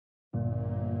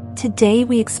Today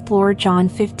we explore John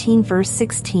 15 verse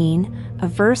 16, a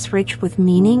verse rich with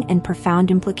meaning and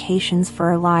profound implications for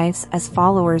our lives as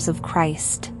followers of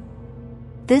Christ.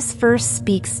 This verse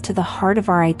speaks to the heart of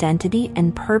our identity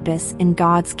and purpose in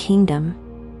God's kingdom.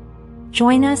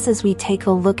 Join us as we take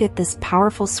a look at this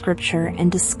powerful scripture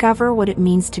and discover what it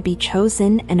means to be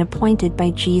chosen and appointed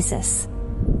by Jesus.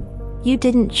 You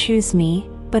didn't choose me,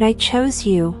 but I chose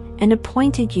you and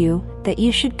appointed you that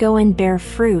you should go and bear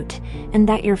fruit, and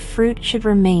that your fruit should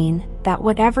remain, that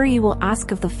whatever you will ask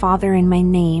of the Father in my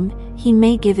name, he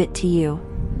may give it to you.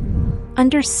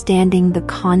 Understanding the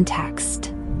context.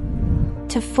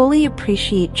 To fully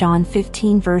appreciate John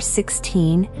 15 verse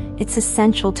 16, it's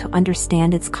essential to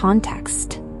understand its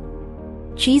context.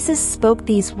 Jesus spoke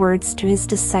these words to his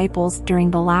disciples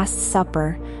during the Last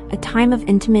Supper, a time of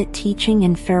intimate teaching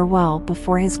and farewell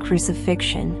before his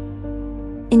crucifixion.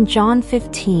 In John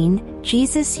 15,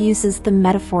 Jesus uses the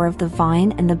metaphor of the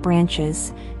vine and the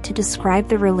branches to describe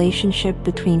the relationship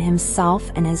between himself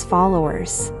and his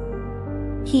followers.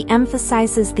 He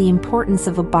emphasizes the importance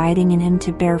of abiding in him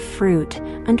to bear fruit,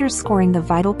 underscoring the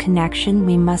vital connection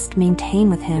we must maintain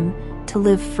with him to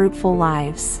live fruitful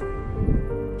lives.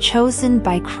 Chosen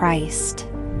by Christ.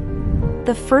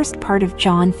 The first part of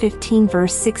John 15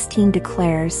 verse 16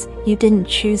 declares, "You didn't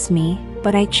choose me,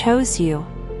 but I chose you."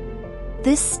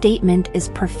 This statement is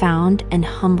profound and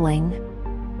humbling.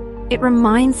 It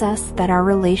reminds us that our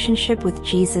relationship with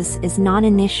Jesus is not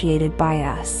initiated by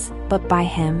us, but by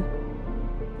him.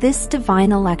 This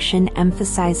divine election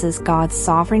emphasizes God's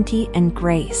sovereignty and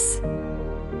grace.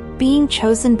 Being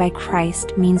chosen by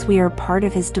Christ means we are part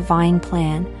of his divine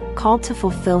plan, called to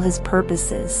fulfill his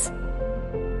purposes.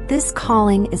 This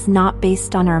calling is not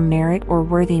based on our merit or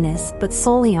worthiness, but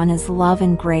solely on his love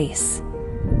and grace.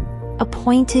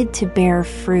 Appointed to bear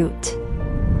fruit.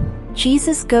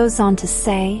 Jesus goes on to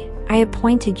say, "I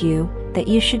appointed you that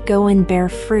you should go and bear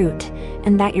fruit,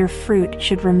 and that your fruit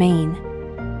should remain."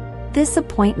 This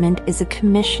appointment is a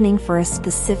commissioning for a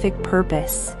specific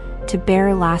purpose, to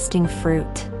bear lasting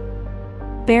fruit.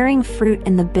 Bearing fruit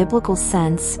in the biblical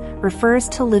sense refers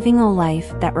to living a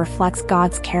life that reflects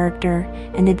God's character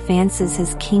and advances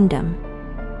his kingdom.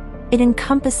 It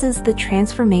encompasses the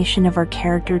transformation of our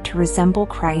character to resemble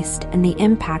Christ and the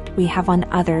impact we have on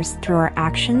others through our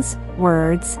actions,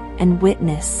 words, and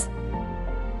witness.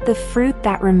 The fruit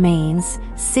that remains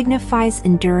signifies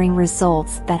enduring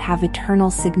results that have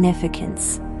eternal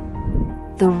significance.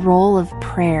 The role of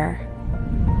prayer.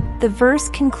 The verse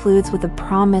concludes with a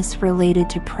promise related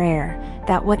to prayer,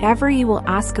 that whatever you will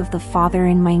ask of the Father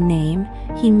in my name,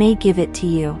 he may give it to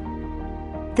you.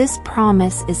 This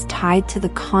promise is tied to the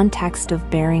context of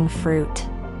bearing fruit.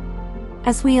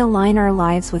 As we align our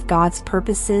lives with God's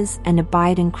purposes and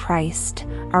abide in Christ,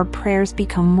 our prayers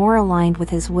become more aligned with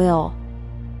his will.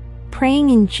 Praying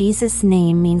in Jesus'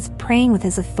 name means praying with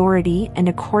his authority and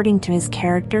according to his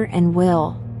character and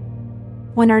will.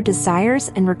 When our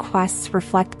desires and requests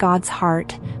reflect God's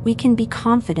heart, we can be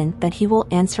confident that he will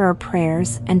answer our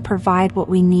prayers and provide what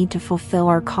we need to fulfill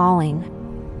our calling.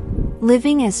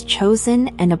 Living as chosen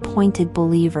and appointed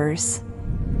believers.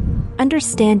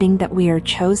 Understanding that we are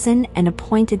chosen and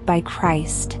appointed by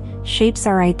Christ shapes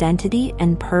our identity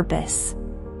and purpose.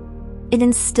 It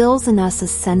instills in us a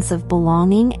sense of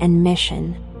belonging and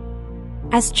mission.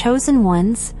 As chosen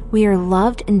ones, we are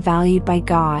loved and valued by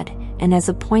God, and as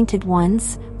appointed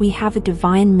ones, we have a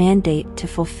divine mandate to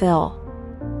fulfill.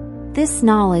 This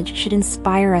knowledge should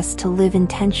inspire us to live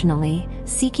intentionally,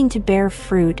 seeking to bear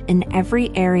fruit in every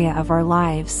area of our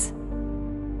lives.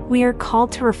 We are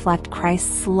called to reflect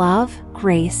Christ's love,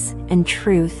 grace, and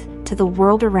truth to the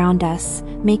world around us,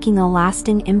 making a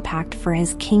lasting impact for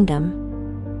his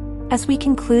kingdom. As we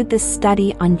conclude this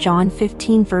study on John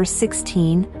 15 verse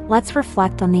 16, let's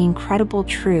reflect on the incredible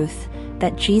truth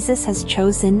that Jesus has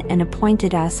chosen and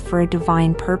appointed us for a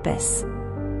divine purpose.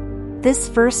 This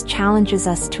verse challenges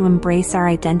us to embrace our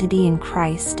identity in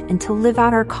Christ and to live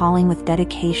out our calling with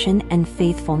dedication and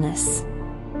faithfulness.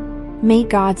 May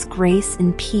God's grace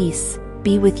and peace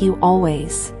be with you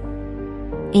always.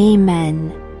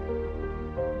 Amen.